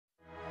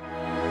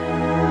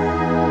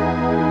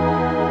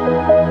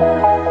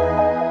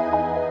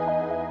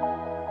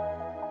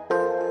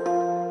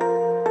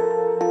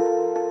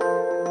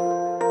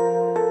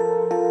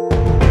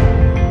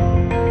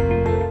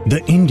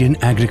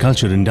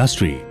agriculture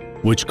industry,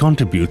 which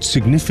contributes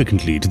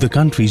significantly to the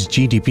country's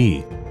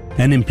GDP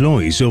and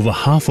employs over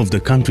half of the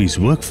country's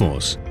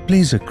workforce,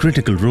 plays a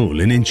critical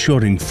role in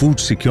ensuring food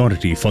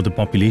security for the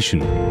population.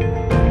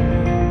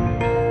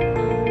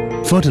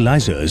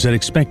 Fertilizers are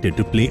expected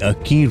to play a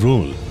key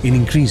role in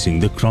increasing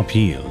the crop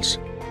yields.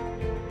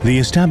 The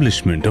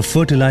establishment of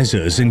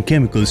Fertilizers and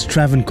Chemicals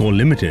Travancore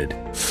Limited,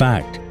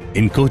 FACT,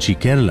 in Kochi,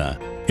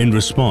 Kerala, in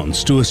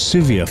response to a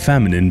severe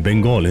famine in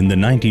Bengal in the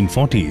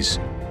 1940s,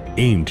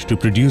 aimed to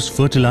produce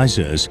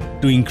fertilizers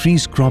to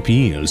increase crop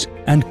yields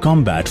and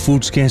combat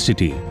food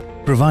scarcity,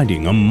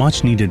 providing a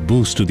much-needed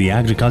boost to the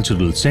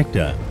agricultural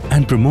sector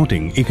and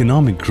promoting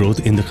economic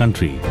growth in the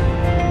country.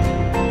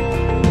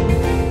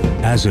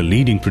 As a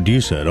leading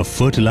producer of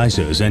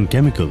fertilizers and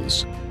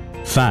chemicals,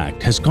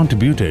 FACT has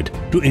contributed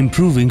to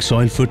improving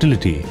soil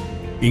fertility,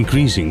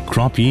 increasing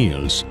crop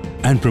yields,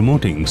 and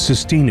promoting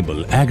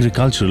sustainable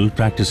agricultural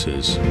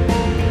practices.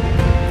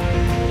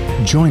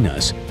 Join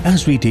us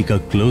as we take a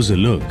closer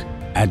look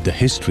at the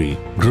history,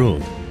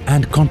 growth,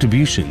 and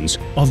contributions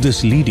of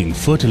this leading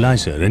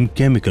fertilizer and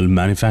chemical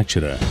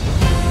manufacturer.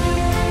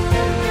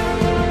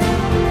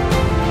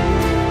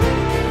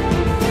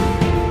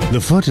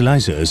 The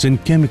Fertilizers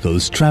and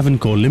Chemicals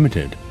Travancore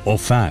Limited, or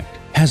FACT,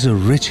 has a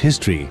rich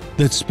history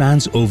that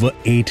spans over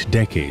 8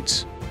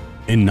 decades.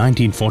 In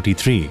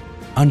 1943,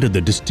 under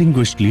the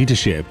distinguished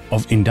leadership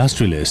of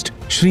industrialist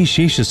Shri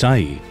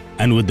Sheshasai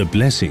and with the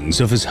blessings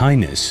of His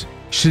Highness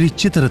Shri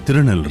Chitra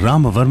Tirunal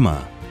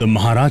Ramavarma, the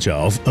Maharaja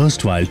of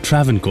erstwhile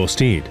Travancore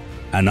state,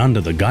 and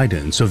under the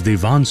guidance of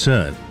Diwan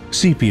Sir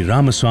C.P.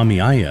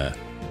 Ramaswamy Iyer,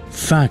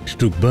 FACT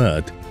took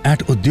birth at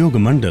Udyoga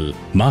Mandal,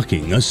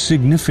 marking a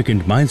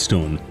significant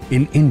milestone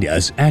in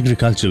India's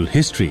agricultural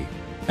history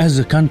as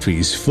the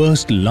country's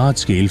first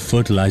large-scale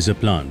fertilizer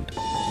plant.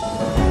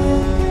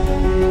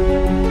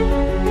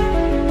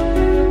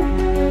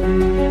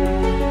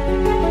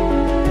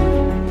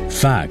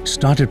 FACT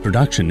started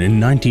production in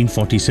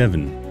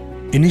 1947,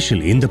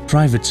 initially in the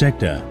private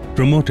sector,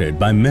 promoted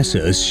by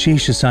Messrs.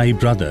 Sheshasai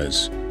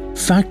Brothers.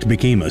 FACT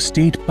became a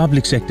state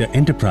public sector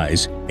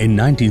enterprise in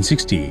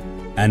 1960,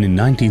 and in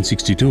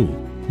 1962,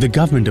 the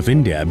Government of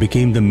India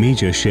became the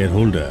major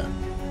shareholder.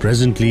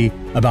 Presently,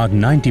 about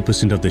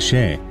 90% of the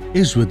share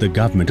is with the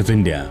Government of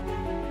India.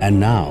 And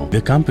now,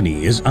 the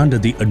company is under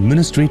the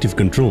administrative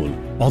control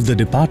of the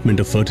Department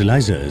of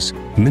Fertilizers,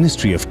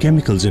 Ministry of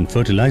Chemicals and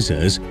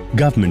Fertilizers,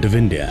 Government of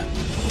India.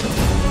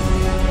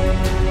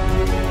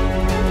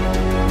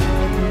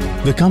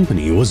 The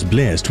company was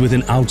blessed with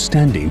an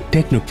outstanding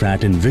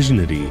technocrat and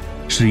visionary,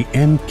 Shri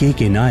M. K.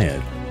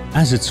 Nair,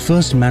 as its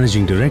first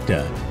managing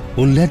director,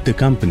 who led the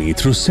company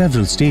through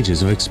several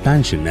stages of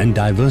expansion and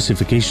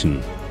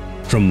diversification.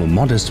 From a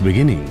modest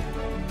beginning,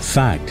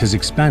 FACT has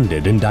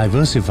expanded and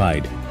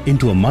diversified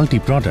into a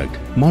multi-product,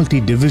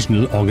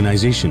 multi-divisional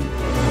organization.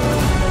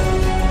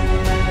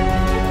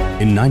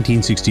 In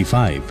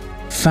 1965,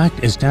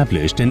 FACT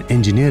established an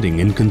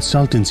engineering and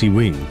consultancy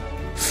wing,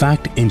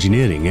 FACT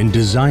Engineering and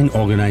Design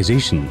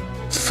Organization,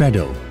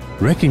 FEDO,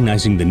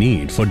 recognizing the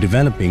need for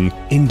developing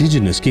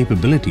indigenous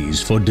capabilities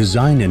for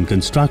design and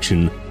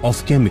construction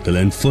of chemical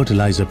and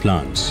fertilizer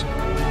plants.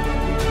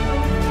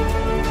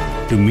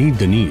 To meet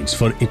the needs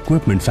for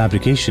equipment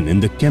fabrication in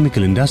the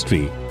chemical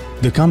industry,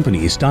 the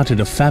company started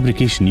a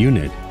fabrication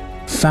unit,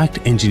 FACT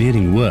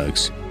Engineering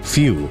Works,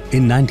 FEW,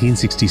 in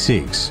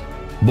 1966.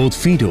 Both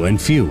FEDO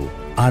and FEW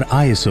are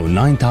ISO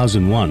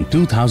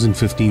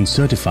 9001-2015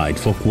 certified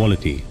for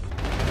quality.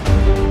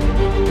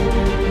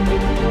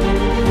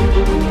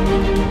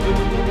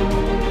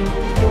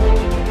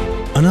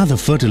 Another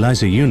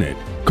fertilizer unit,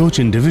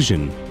 Cochin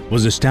Division,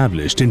 was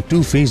established in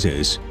 2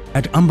 phases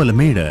at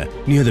Ambalameda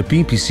near the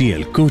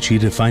PPCL Kochi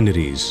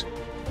refineries.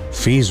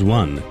 Phase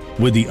 1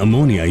 with the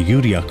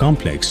ammonia-urea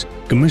complex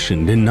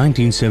commissioned in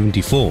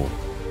 1974,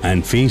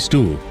 and Phase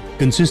 2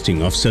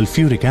 consisting of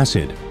sulfuric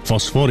acid,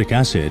 phosphoric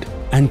acid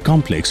and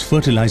complex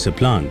fertilizer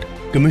plant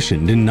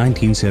commissioned in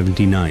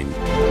 1979.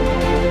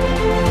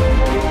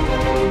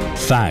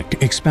 FACT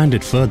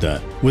expanded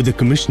further with the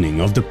commissioning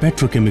of the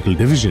petrochemical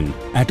division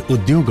at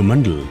Udyoga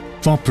Mandal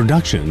for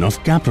production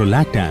of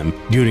caprolactam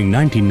during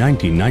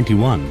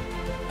 1990-91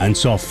 and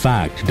saw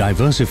FACT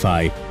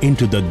diversify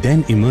into the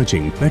then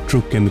emerging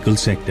petrochemical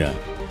sector.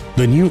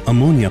 The new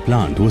ammonia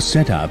plant was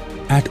set up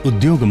at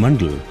Udyoga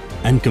Mandal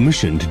and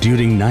commissioned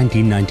during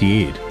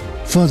 1998,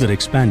 further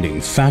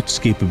expanding FACT's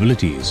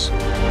capabilities.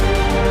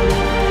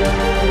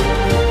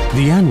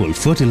 The annual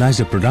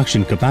fertilizer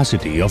production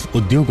capacity of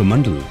Udyoga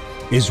Mandal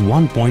is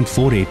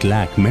 1.48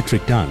 lakh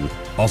metric ton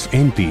of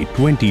NP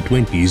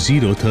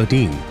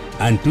 2020-013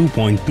 and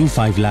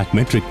 2.25 lakh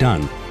metric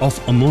ton of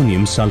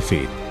ammonium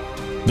sulfate.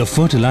 The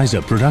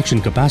fertilizer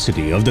production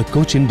capacity of the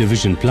Cochin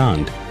Division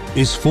plant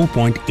is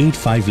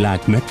 4.85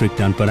 lakh metric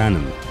ton per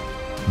annum.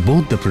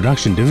 Both the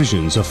production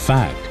divisions of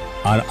FACT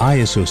are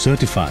ISO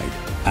certified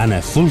and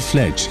have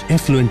full-fledged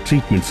effluent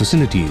treatment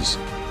facilities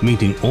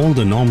meeting all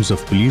the norms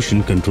of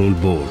Pollution Control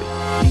Board.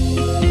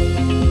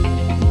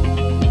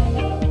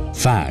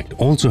 FACT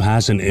also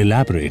has an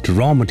elaborate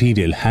raw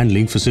material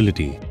handling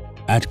facility.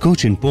 At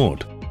Cochin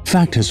Port,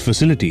 FACT has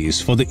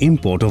facilities for the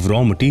import of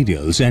raw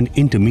materials and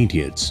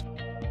intermediates.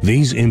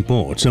 These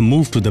imports are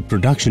moved to the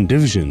production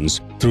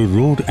divisions through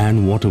road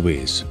and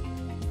waterways.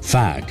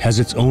 FACT has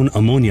its own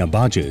ammonia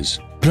barges,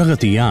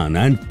 Pragatiyan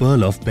and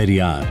Pearl of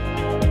Periyar.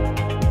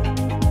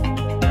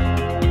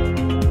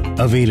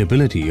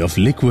 Availability of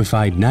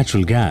liquefied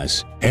natural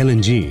gas,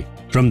 LNG,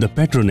 from the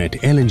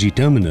Petronet LNG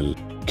terminal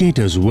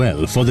caters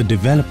well for the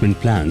development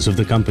plans of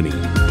the company.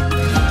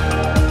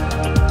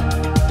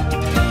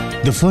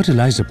 The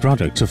fertilizer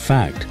products of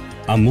FACT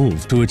are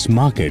moved to its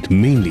market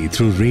mainly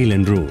through rail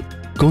and road.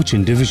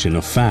 Cochin division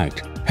of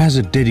FACT has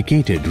a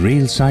dedicated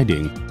rail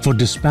siding for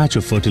dispatch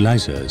of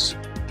fertilizers.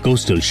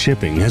 Coastal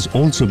shipping has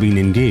also been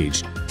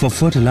engaged for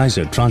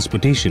fertilizer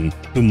transportation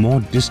to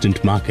more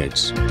distant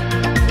markets.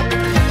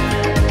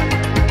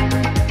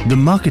 The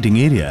marketing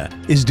area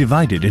is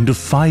divided into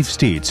 5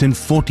 states and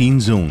 14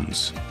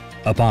 zones.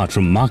 Apart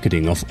from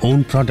marketing of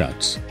own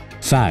products,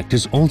 FACT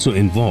is also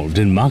involved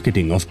in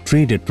marketing of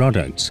traded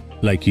products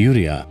like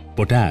urea,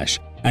 potash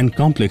and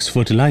complex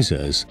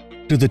fertilizers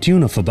to the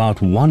tune of about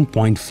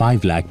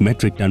 1.5 lakh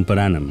metric ton per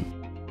annum.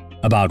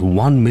 About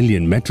 1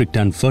 million metric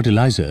ton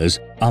fertilizers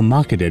are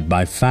marketed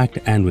by FACT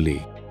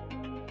annually.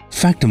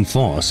 Factum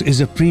Phos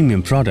is a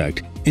premium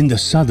product in the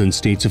southern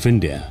states of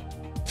India.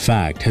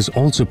 FACT has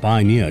also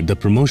pioneered the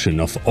promotion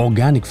of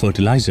organic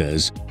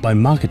fertilizers by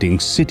marketing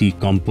city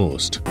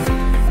compost.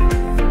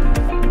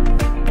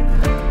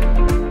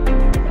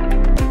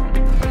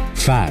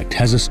 FACT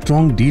has a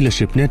strong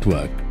dealership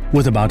network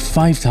with about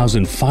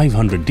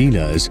 5,500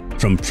 dealers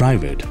from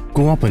private,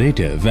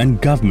 cooperative and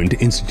government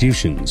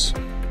institutions.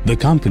 The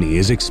company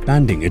is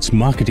expanding its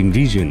marketing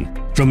region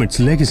from its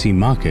legacy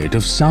market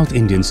of South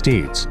Indian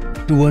states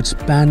towards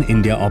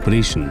pan-India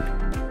operation.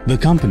 The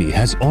company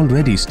has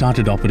already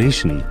started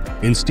operation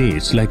in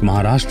states like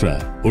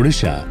Maharashtra,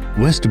 Odisha,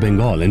 West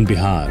Bengal and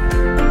Bihar.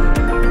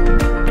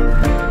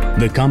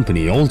 The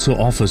company also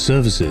offers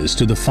services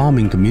to the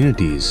farming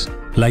communities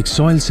like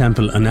soil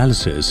sample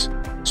analysis,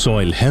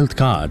 soil health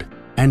card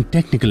and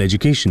technical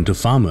education to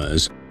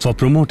farmers for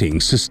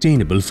promoting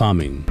sustainable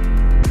farming.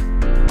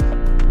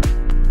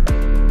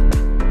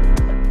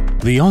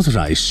 The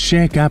authorized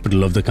share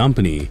capital of the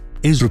company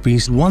is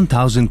Rs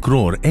 1,000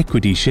 crore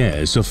equity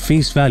shares of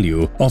face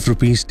value of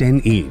Rs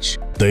 10 each.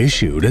 The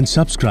issued and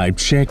subscribed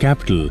share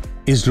capital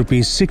is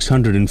Rs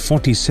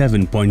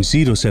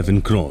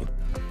 647.07 crore.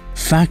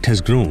 FACT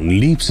has grown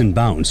leaps and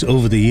bounds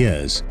over the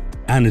years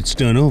and its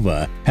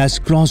turnover has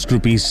crossed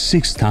Rs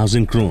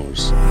 6,000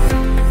 crores.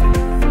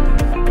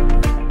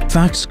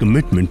 FACT's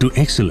commitment to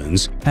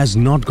excellence has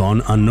not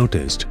gone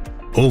unnoticed.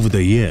 Over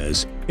the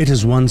years, it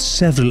has won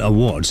several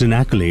awards and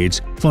accolades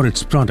for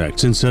its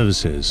products and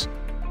services.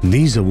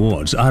 These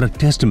awards are a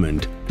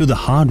testament to the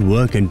hard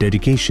work and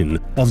dedication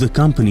of the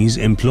company's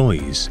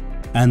employees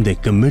and their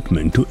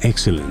commitment to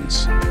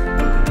excellence.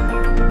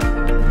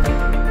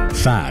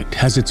 FACT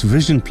has its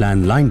vision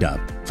plan lined up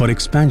for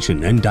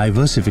expansion and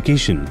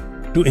diversification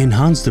to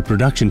enhance the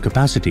production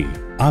capacity,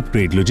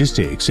 upgrade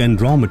logistics and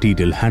raw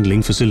material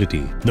handling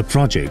facility. The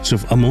projects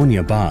of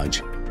ammonia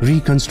barge,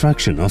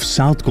 reconstruction of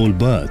South Coal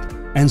berth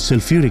and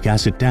sulfuric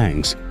acid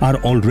tanks are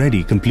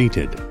already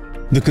completed.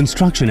 The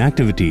construction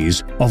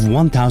activities of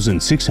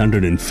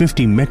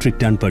 1,650 metric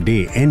ton per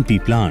day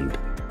NP plant,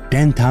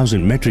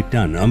 10,000 metric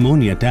ton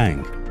ammonia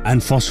tank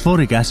and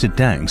phosphoric acid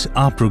tanks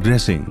are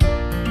progressing.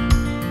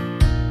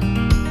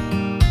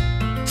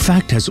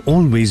 FACT has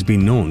always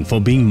been known for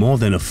being more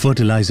than a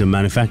fertilizer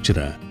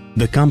manufacturer.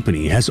 The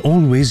company has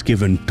always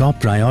given top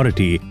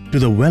priority to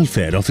the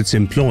welfare of its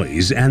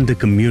employees and the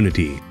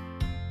community.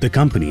 The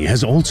company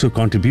has also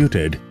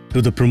contributed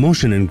to the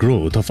promotion and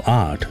growth of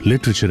art,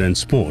 literature and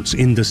sports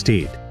in the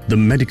state. The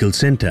medical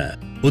center,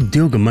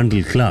 Udyog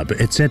Mandal Club,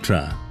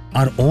 etc.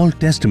 are all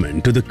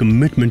testament to the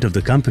commitment of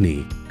the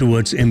company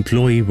towards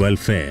employee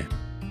welfare.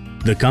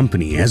 The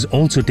company has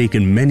also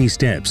taken many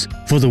steps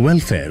for the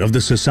welfare of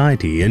the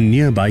society and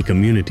nearby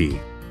community.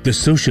 The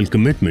social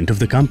commitment of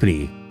the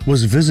company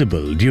was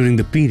visible during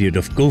the period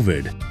of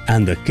COVID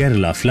and the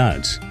Kerala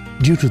floods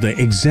due to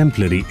the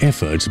exemplary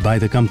efforts by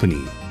the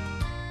company.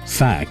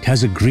 FACT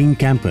has a green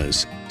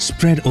campus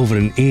spread over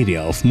an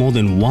area of more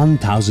than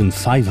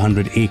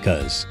 1,500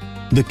 acres.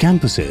 The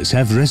campuses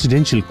have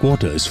residential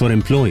quarters for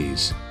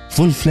employees,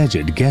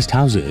 full-fledged guest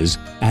houses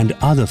and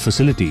other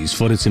facilities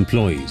for its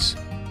employees.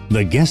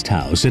 The guest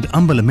house at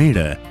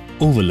Ambalameda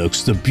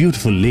overlooks the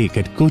beautiful lake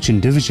at Cochin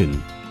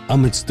Division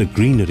amidst the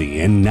greenery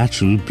and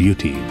natural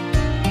beauty.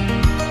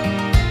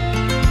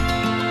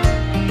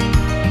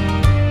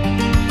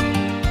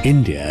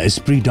 India is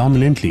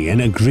predominantly an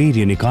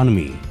agrarian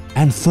economy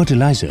and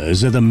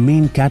fertilizers are the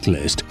main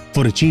catalyst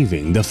for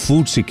achieving the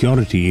food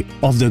security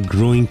of the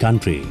growing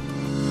country.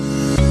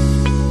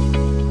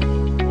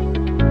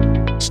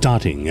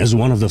 Starting as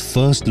one of the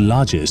first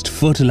largest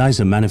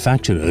fertilizer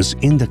manufacturers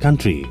in the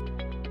country,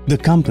 the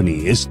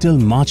company is still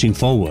marching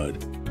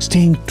forward,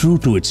 staying true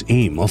to its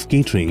aim of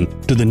catering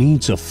to the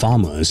needs of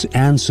farmers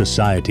and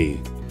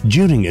society.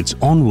 During its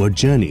onward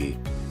journey,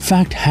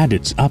 FACT had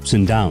its ups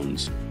and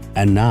downs,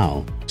 and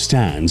now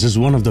stands as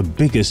one of the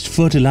biggest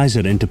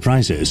fertilizer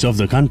enterprises of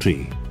the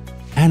country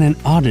and an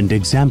ardent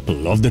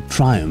example of the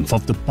triumph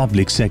of the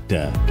public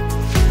sector.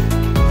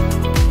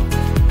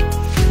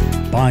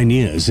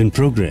 Pioneers in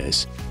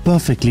Progress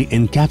perfectly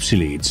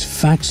encapsulates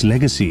FACT's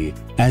legacy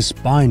as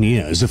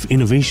pioneers of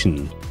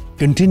innovation,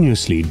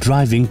 continuously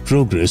driving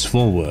progress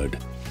forward.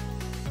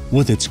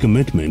 With its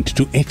commitment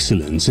to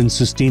excellence and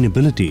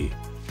sustainability,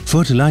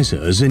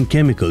 Fertilizers and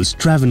Chemicals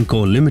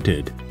Travancore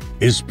Limited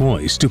is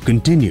poised to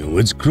continue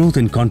its growth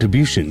and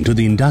contribution to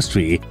the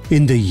industry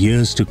in the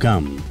years to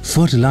come.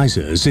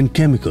 Fertilizers and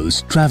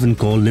Chemicals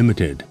Travancore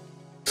Limited.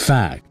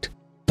 FACT.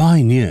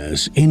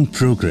 Pioneers in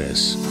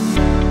Progress.